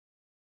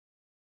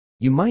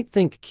You might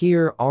think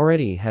Kia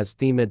already has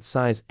the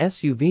mid-size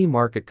SUV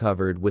market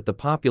covered with the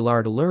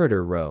popular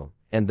Sorento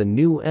and the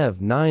new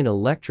EV9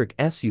 electric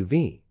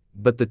SUV,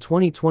 but the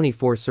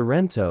 2024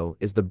 Sorento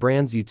is the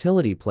brand's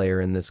utility player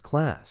in this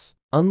class.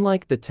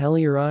 Unlike the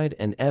Telluride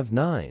and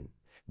EV9,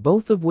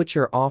 both of which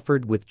are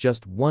offered with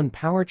just one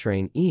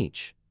powertrain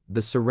each,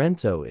 the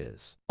Sorento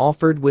is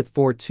offered with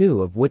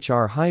two of which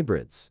are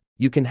hybrids.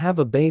 You can have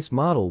a base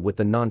model with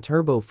a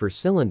non-turbo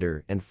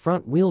four-cylinder and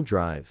front-wheel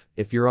drive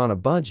if you're on a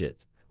budget,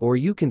 or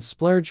you can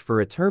splurge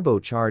for a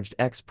turbocharged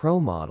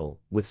X-Pro model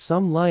with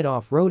some light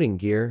off-roading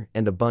gear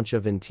and a bunch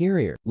of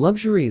interior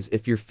luxuries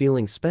if you're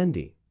feeling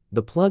spendy.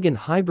 The plug-in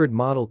hybrid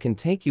model can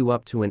take you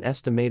up to an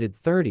estimated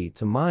 30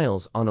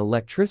 miles on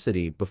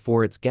electricity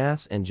before its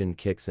gas engine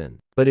kicks in.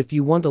 But if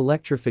you want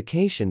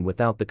electrification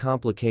without the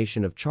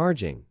complication of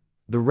charging,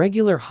 the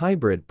regular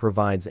hybrid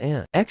provides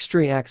an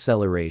extra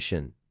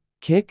acceleration,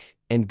 kick,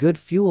 and good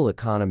fuel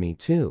economy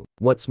too.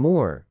 What's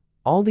more,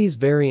 all these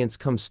variants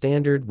come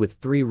standard with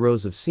 3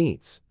 rows of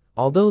seats,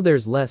 although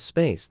there's less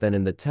space than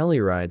in the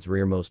Telluride's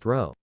rearmost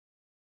row.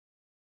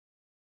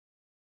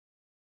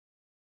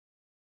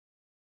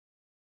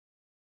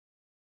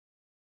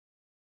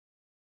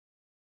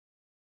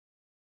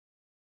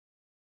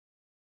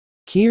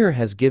 Kia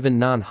has given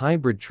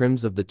non-hybrid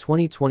trims of the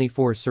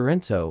 2024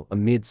 Sorento a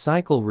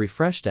mid-cycle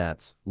refresh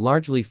that's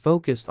largely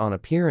focused on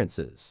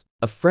appearances.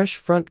 A fresh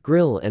front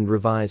grille and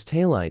revised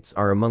taillights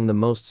are among the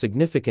most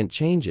significant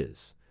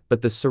changes,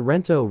 but the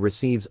Sorento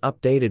receives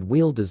updated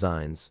wheel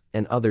designs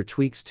and other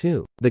tweaks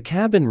too. The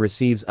cabin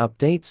receives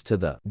updates to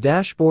the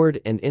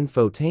dashboard and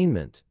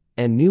infotainment,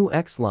 and new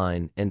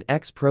X-Line and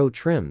X-Pro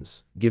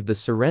trims give the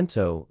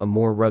Sorento a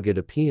more rugged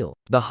appeal.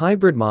 The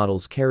hybrid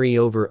models carry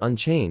over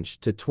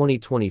unchanged to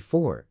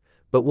 2024,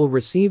 but will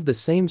receive the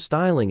same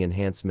styling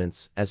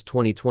enhancements as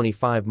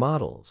 2025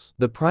 models.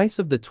 The price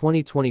of the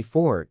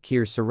 2024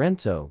 Kia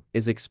Sorento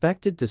is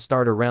expected to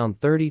start around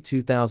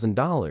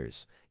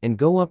 $32,000 and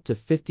go up to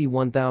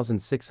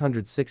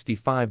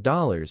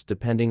 $51,665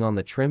 depending on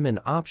the trim and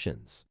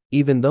options.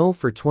 Even though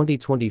for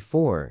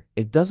 2024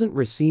 it doesn't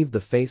receive the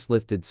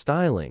facelifted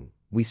styling,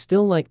 we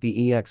still like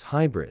the EX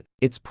Hybrid.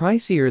 It's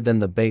pricier than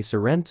the base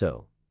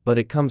Sorento, but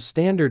it comes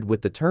standard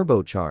with the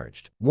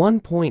turbocharged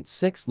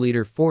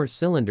 1.6-liter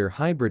four-cylinder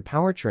hybrid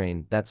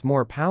powertrain that's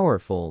more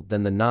powerful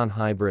than the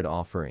non-hybrid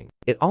offering.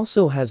 It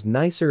also has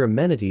nicer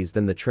amenities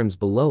than the trims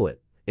below it,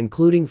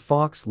 including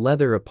Fox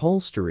leather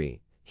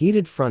upholstery,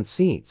 heated front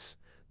seats,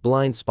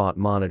 blind spot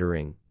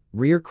monitoring,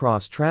 rear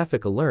cross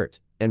traffic alert,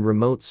 and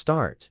remote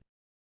start.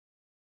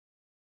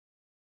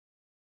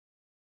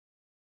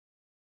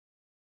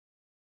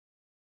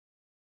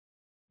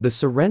 The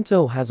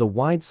Sorento has a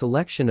wide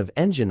selection of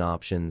engine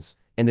options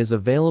and is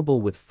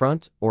available with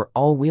front or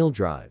all-wheel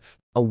drive.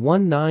 A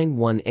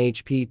 191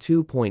 HP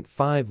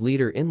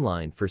 2.5-liter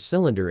inline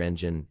four-cylinder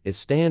engine is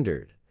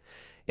standard,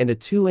 and a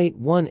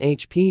 281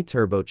 HP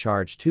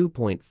turbocharged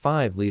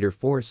 2.5-liter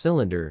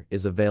four-cylinder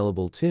is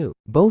available too.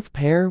 Both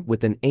pair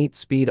with an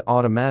 8-speed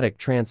automatic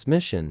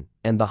transmission,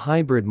 and the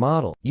hybrid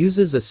model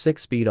uses a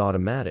 6-speed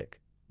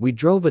automatic. We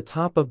drove a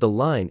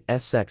top-of-the-line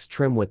SX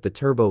trim with the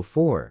Turbo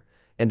 4,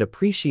 and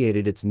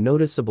appreciated its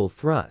noticeable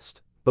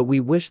thrust, but we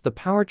wish the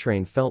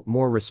powertrain felt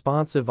more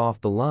responsive off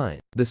the line.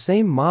 The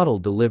same model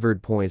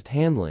delivered poised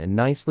handling and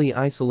nicely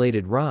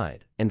isolated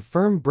ride, and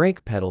firm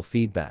brake pedal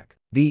feedback.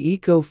 The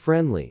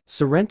eco-friendly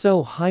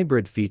Sorento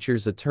Hybrid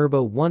features a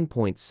turbo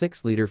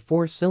 1.6-liter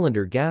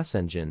four-cylinder gas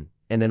engine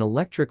and an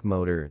electric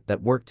motor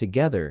that work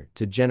together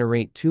to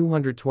generate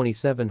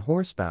 227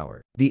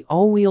 horsepower. The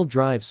all-wheel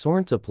drive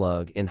Sorento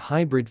plug-in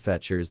hybrid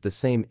features the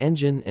same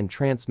engine and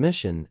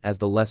transmission as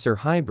the lesser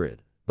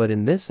hybrid, but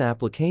in this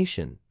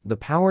application, the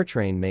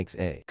powertrain makes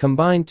a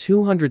combined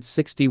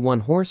 261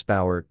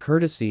 horsepower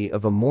courtesy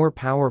of a more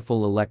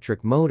powerful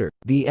electric motor.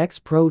 The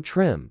X-Pro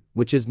trim,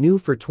 which is new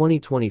for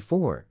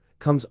 2024,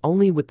 comes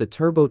only with the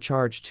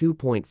turbocharged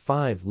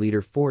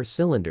 2.5-liter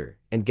four-cylinder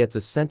and gets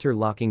a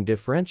center-locking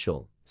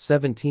differential,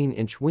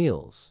 17-inch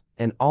wheels,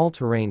 and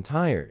all-terrain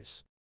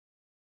tires.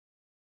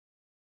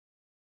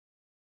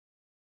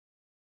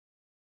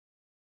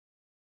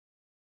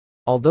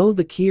 Although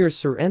the Kia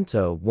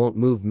Sorento won't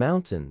move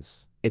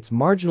mountains, its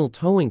marginal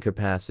towing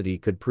capacity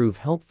could prove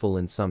helpful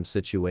in some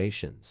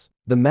situations.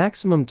 The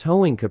maximum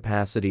towing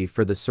capacity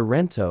for the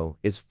Sorento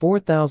is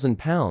 4,000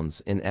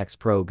 pounds in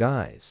X-Pro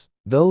guise.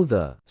 Though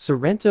the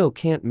Sorento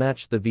can't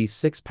match the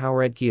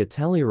V6-powered Kia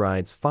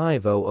Telluride's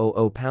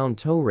 5,000-pound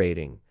tow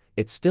rating,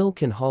 it still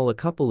can haul a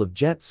couple of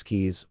jet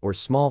skis or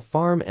small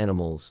farm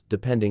animals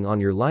depending on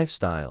your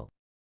lifestyle.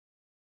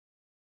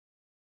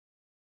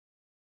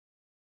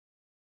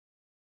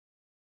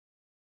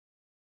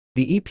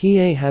 The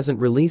EPA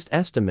hasn't released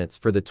estimates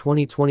for the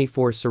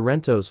 2024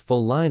 Sorento's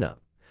full lineup,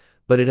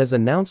 but it has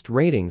announced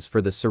ratings for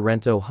the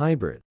Sorento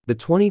Hybrid. The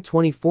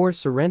 2024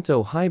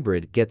 Sorento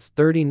Hybrid gets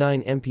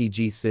 39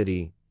 mpg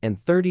city and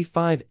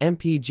 35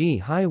 mpg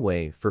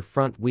highway for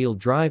front-wheel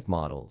drive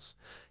models,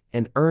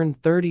 and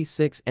earned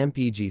 36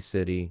 mpg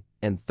city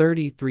and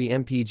 33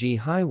 mpg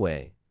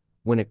highway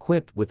when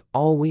equipped with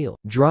all-wheel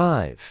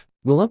drive.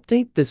 We'll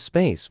update this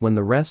space when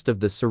the rest of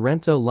the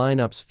Sorento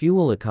lineup's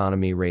fuel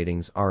economy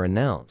ratings are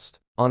announced.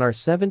 On our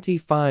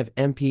 75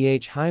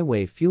 mph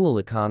highway fuel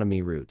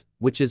economy route,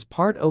 which is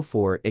part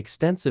 04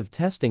 extensive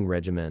testing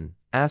regimen,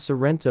 a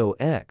Sorento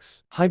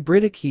X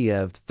Hybridic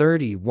Kiev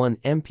 31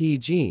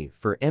 mpg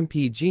for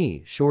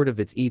mpg short of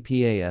its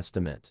EPA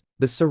estimate.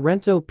 The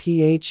Sorento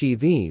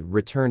PHEV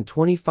returned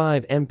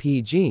 25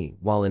 mpg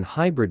while in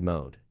hybrid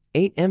mode,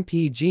 8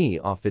 mpg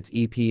off its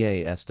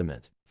EPA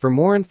estimate. For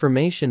more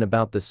information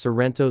about the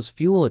Sorento's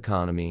fuel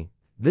economy,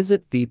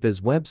 visit THEPA's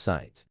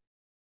website.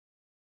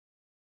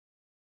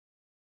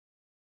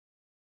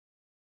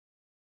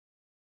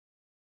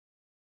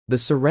 The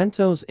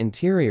Sorento's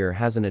interior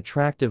has an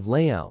attractive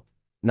layout,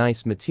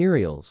 nice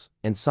materials,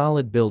 and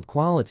solid build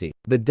quality.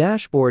 The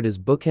dashboard is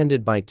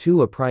bookended by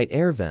two upright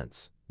air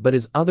vents, but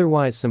is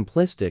otherwise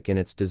simplistic in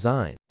its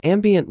design.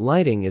 Ambient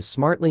lighting is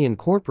smartly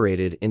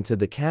incorporated into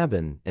the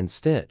cabin and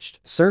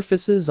stitched.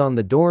 Surfaces on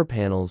the door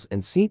panels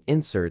and seat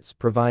inserts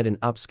provide an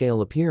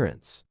upscale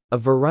appearance. A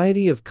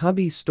variety of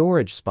cubby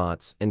storage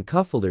spots and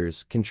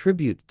cuffholders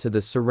contribute to the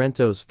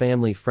Sorento's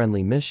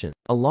family-friendly mission.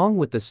 Along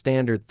with the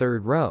standard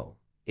third row,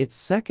 its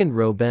second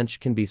row bench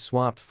can be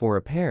swapped for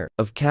a pair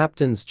of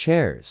captain's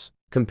chairs.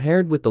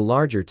 Compared with the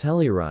larger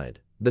Telluride,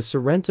 the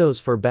Sorento's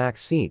four back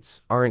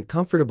seats aren't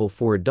comfortable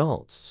for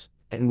adults,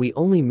 and we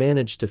only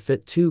managed to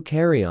fit 2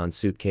 carry-on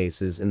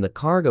suitcases in the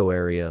cargo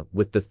area,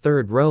 with the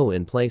third row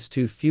in place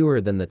 2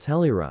 fewer than the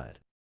Telluride.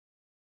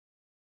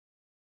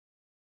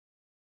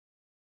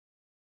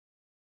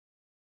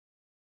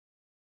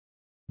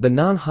 The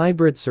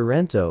non-hybrid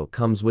Sorento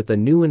comes with a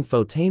new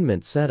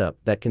infotainment setup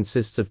that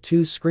consists of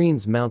 2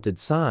 screens mounted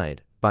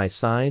side by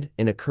side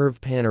in a curved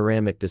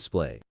panoramic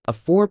display. A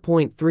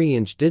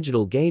 4.3-inch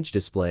digital gauge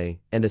display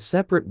and a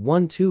separate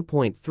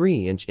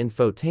 2.3-inch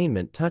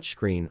infotainment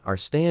touchscreen are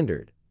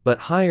standard, but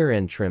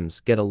higher-end trims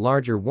get a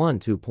larger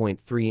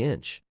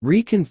 2.3-inch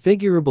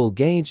reconfigurable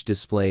gauge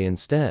display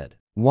instead.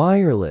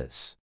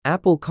 Wireless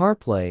Apple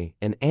CarPlay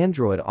and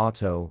Android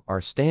Auto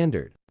are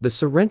standard. The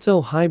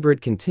Sorento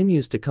Hybrid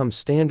continues to come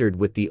standard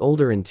with the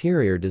older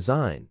interior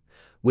design,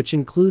 which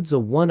includes a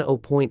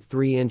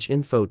 0.3-inch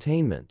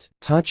infotainment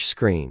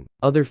touchscreen.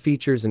 Other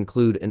features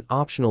include an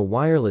optional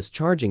wireless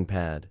charging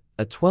pad,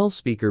 a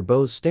 12-speaker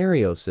Bose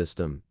stereo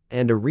system,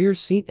 and a rear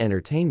seat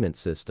entertainment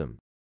system.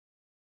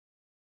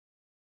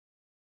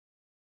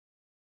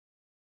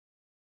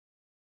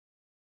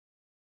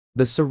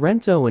 The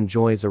Sorento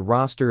enjoys a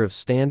roster of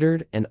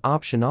standard and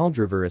optional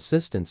driver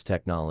assistance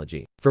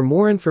technology. For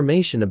more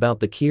information about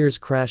the Kia's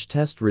crash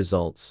test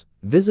results,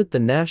 visit the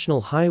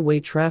National Highway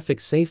Traffic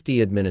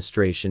Safety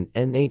Administration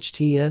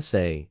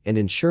 (NHTSA) and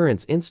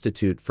Insurance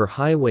Institute for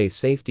Highway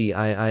Safety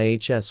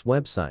 (IIHS)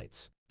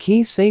 websites.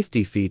 Key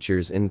safety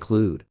features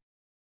include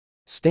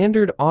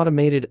standard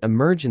automated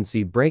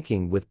emergency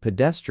braking with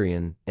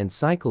pedestrian and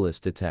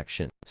cyclist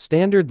detection,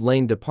 standard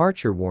lane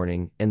departure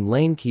warning and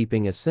lane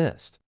keeping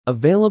assist,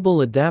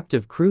 available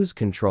adaptive cruise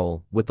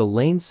control with a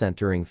lane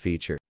centering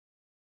feature.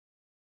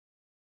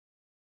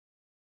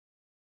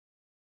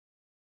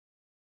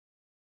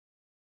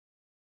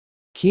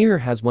 Kia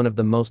has one of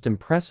the most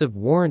impressive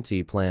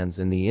warranty plans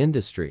in the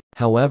industry.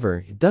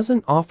 However, it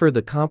doesn't offer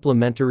the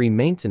complimentary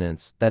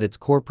maintenance that its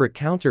corporate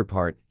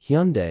counterpart,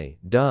 Hyundai,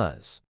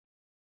 does.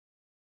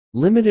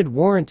 Limited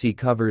warranty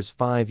covers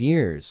 5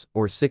 years,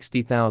 or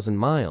 60,000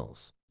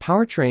 miles.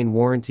 Powertrain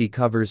warranty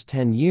covers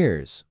 10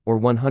 years, or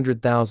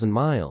 100,000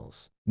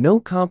 miles.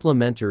 No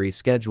complimentary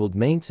scheduled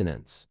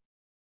maintenance.